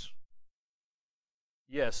insurance.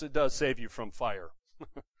 Yes, it does save you from fire.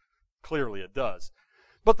 Clearly it does.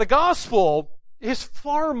 But the gospel is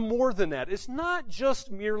far more than that. It's not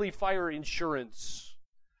just merely fire insurance.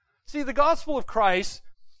 See, the gospel of Christ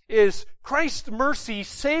is Christ's mercy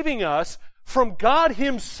saving us from God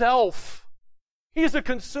Himself. He is a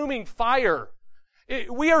consuming fire.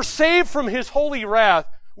 We are saved from His holy wrath.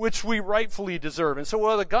 which we rightfully deserve. And so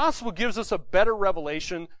while the gospel gives us a better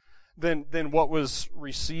revelation than what was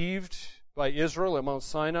received by Israel at Mount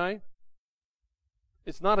Sinai,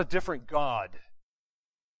 it's not a different God.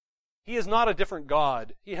 He is not a different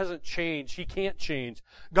God. He hasn't changed. He can't change.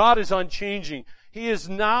 God is unchanging. He is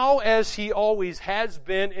now as He always has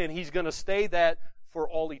been, and He's going to stay that for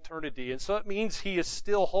all eternity. And so it means He is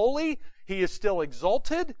still holy. He is still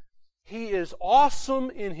exalted. He is awesome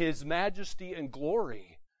in His majesty and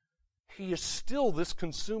glory. He is still this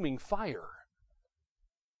consuming fire.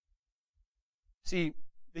 See,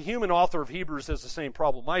 the human author of Hebrews has the same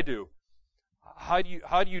problem I do. How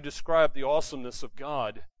do you describe the awesomeness of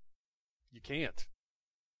God? You can't.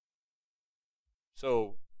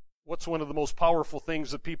 So, what's one of the most powerful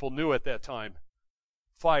things that people knew at that time?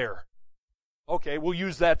 Fire. Okay, we'll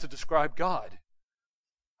use that to describe God.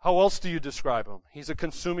 How else do you describe Him? He's a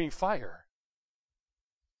consuming fire.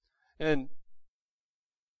 And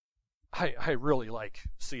I really like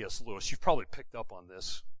C.S. Lewis. You've probably picked up on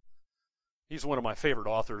this. He's one of my favorite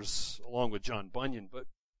authors, along with John Bunyan. But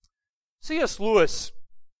C.S. Lewis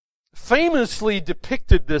famously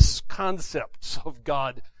depicted this concept of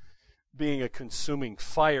God being a consuming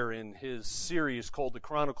fire in his series called The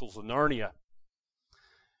Chronicles of Narnia.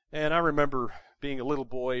 And I remember being a little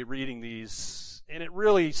boy reading these, and it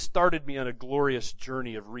really started me on a glorious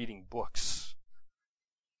journey of reading books.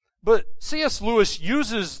 But C.S. Lewis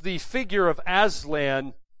uses the figure of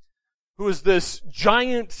Aslan, who is this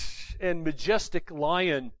giant and majestic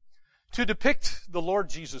lion, to depict the Lord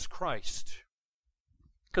Jesus Christ.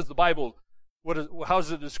 Because the Bible, how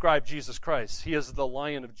does it describe Jesus Christ? He is the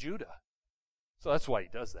Lion of Judah. So that's why he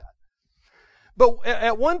does that. But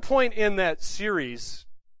at one point in that series,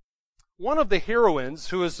 one of the heroines,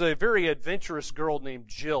 who is a very adventurous girl named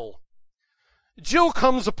Jill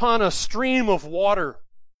comes upon a stream of water.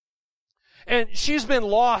 And she's been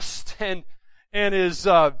lost and is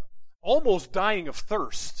almost dying of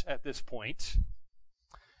thirst at this point.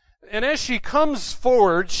 And as she comes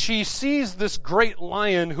forward, she sees this great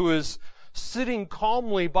lion who is sitting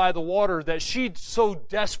calmly by the water that she so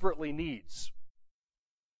desperately needs.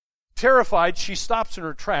 Terrified, she stops in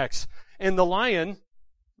her tracks, and the lion,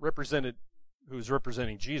 who's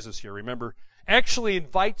representing Jesus here, remember, actually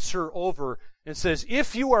invites her over and says,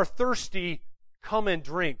 "If you are thirsty, come and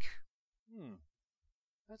drink."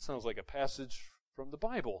 That sounds like a passage from the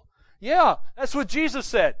Bible. Yeah, that's what Jesus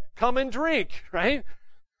said. Come and drink, right?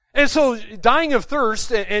 And so, dying of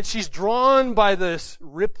thirst, and she's drawn by this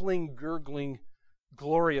rippling, gurgling,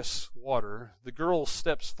 glorious water. The girl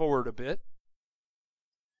steps forward a bit,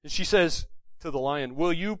 and she says to the lion,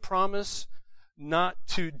 "Will you promise not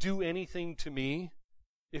to do anything to me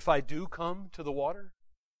if I do come to the water?"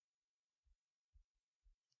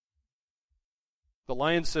 The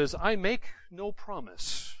lion says, "I make no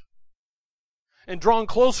promise." And drawn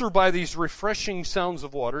closer by these refreshing sounds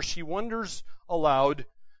of water, she wonders aloud,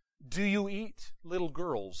 "Do you eat little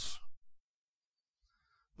girls?"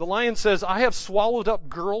 The lion says, "I have swallowed up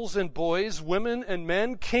girls and boys, women and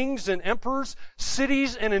men, kings and emperors,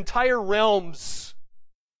 cities and entire realms."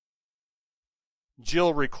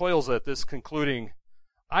 Jill recoils at this, concluding,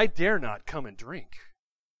 "I dare not come and drink."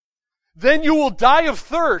 "Then you will die of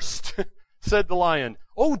thirst," said the lion.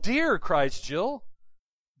 "Oh dear," cries Jill,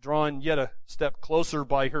 drawn yet a step closer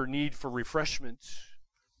by her need for refreshment.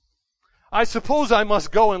 "I suppose I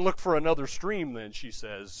must go and look for another stream then," she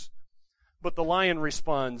says. But the lion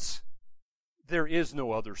responds, "There is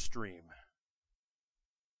no other stream."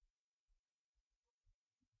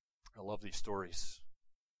 I love these stories.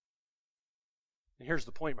 And here's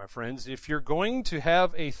the point, my friends. If you're going to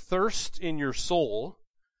have a thirst in your soul,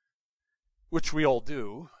 which we all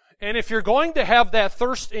do, and if you're going to have that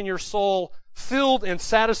thirst in your soul filled and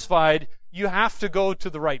satisfied, you have to go to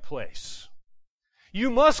the right place. You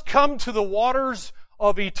must come to the waters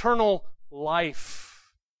of eternal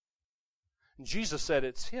life. And Jesus said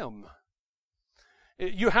it's Him.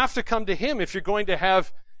 You have to come to Him if you're going to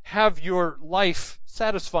have your life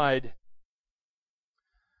satisfied.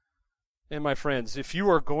 And my friends, if you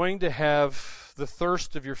are going to have the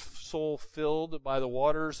thirst of your soul filled by the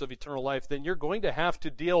waters of eternal life, then you're going to have to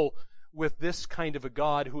deal with this kind of a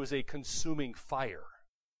God who is a consuming fire.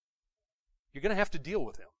 You're going to have to deal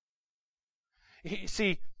with Him.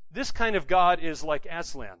 See, this kind of God is like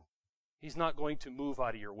Aslan. He's not going to move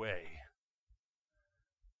out of your way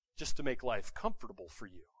just to make life comfortable for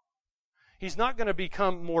you. He's not going to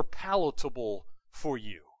become more palatable for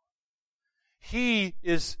you. He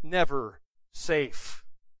is never safe.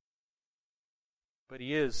 But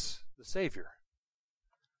He is the Savior.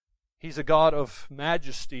 He's a God of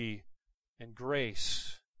majesty and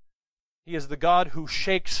grace. He is the God who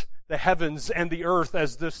shakes the heavens and the earth,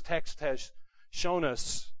 as this text has shown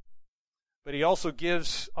us. But He also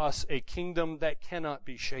gives us a kingdom that cannot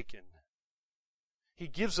be shaken. He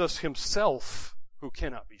gives us Himself who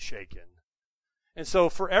cannot be shaken. And so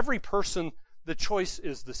for every person, the choice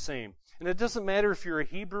is the same. And it doesn't matter if you're a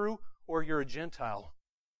Hebrew or you're a Gentile.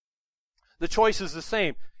 The choice is the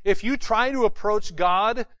same. If you try to approach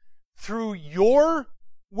God through your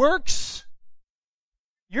works,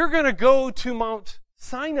 you're going to go to Mount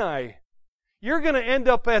Sinai. You're going to end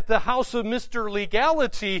up at the house of Mr.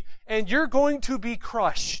 Legality, and you're going to be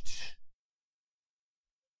crushed.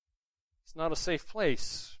 It's not a safe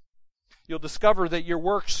place. You'll discover that your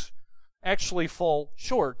works actually fall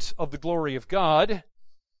short of the glory of God.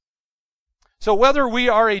 So whether we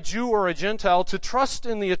are a Jew or a Gentile, to trust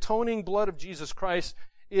in the atoning blood of Jesus Christ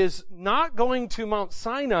is not going to Mount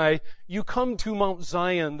Sinai. You come to Mount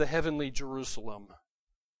Zion, the heavenly Jerusalem.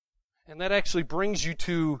 And that actually brings you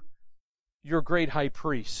to your great high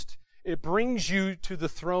priest. It brings you to the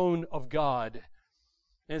throne of God.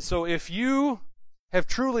 And so if you have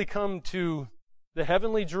truly come to the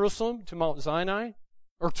heavenly Jerusalem, to Mount Sinai,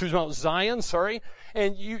 or to Mount Zion,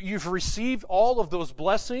 and you've received all of those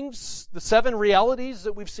blessings, the 7 realities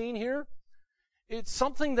that we've seen here, it's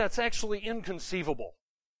something that's actually inconceivable.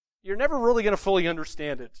 You're never really going to fully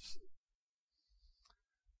understand it.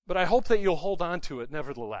 But I hope that you'll hold on to it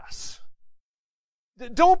nevertheless.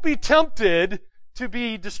 Don't be tempted to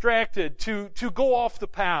be distracted, to go off the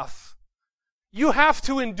path. You have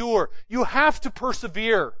to endure. You have to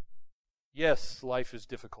persevere. Yes, life is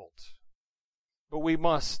difficult. But we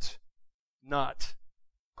must not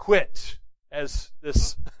quit. As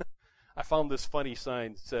this, I found this funny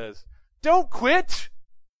sign says, don't quit.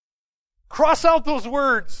 Cross out those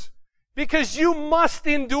words. Because you must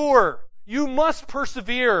endure. You must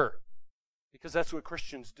persevere. Because that's what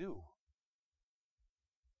Christians do.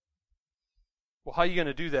 Well, how are you going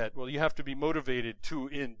to do that? Well, you have to be motivated to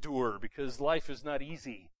endure, because life is not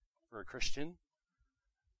easy for a Christian.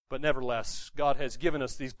 But nevertheless, God has given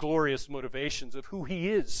us these glorious motivations of who He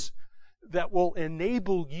is that will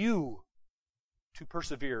enable you to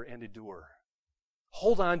persevere and endure.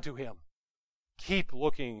 Hold on to Him. Keep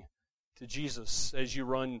looking to Jesus as you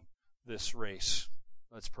run this race.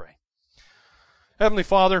 Let's pray. Heavenly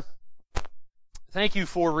Father, thank You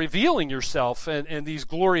for revealing Yourself and these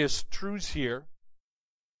glorious truths here.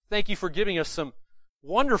 Thank You for giving us some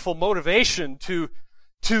wonderful motivation to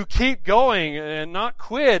keep going and not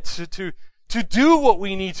quit, to do what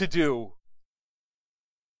we need to do.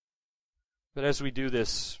 But as we do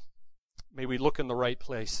this, may we look in the right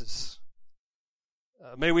places.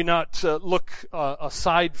 May we not look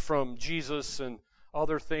aside from Jesus and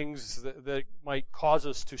other things that might cause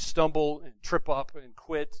us to stumble and trip up and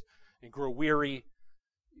quit and grow weary.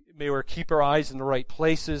 May we keep our eyes in the right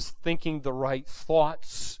places, thinking the right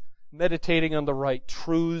thoughts, meditating on the right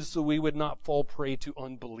truths, so we would not fall prey to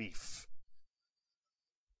unbelief.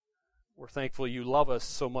 We're thankful You love us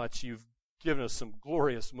so much. You've given us some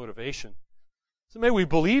glorious motivation. So may we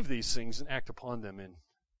believe these things and act upon them. In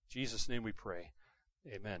Jesus' name we pray.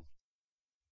 Amen.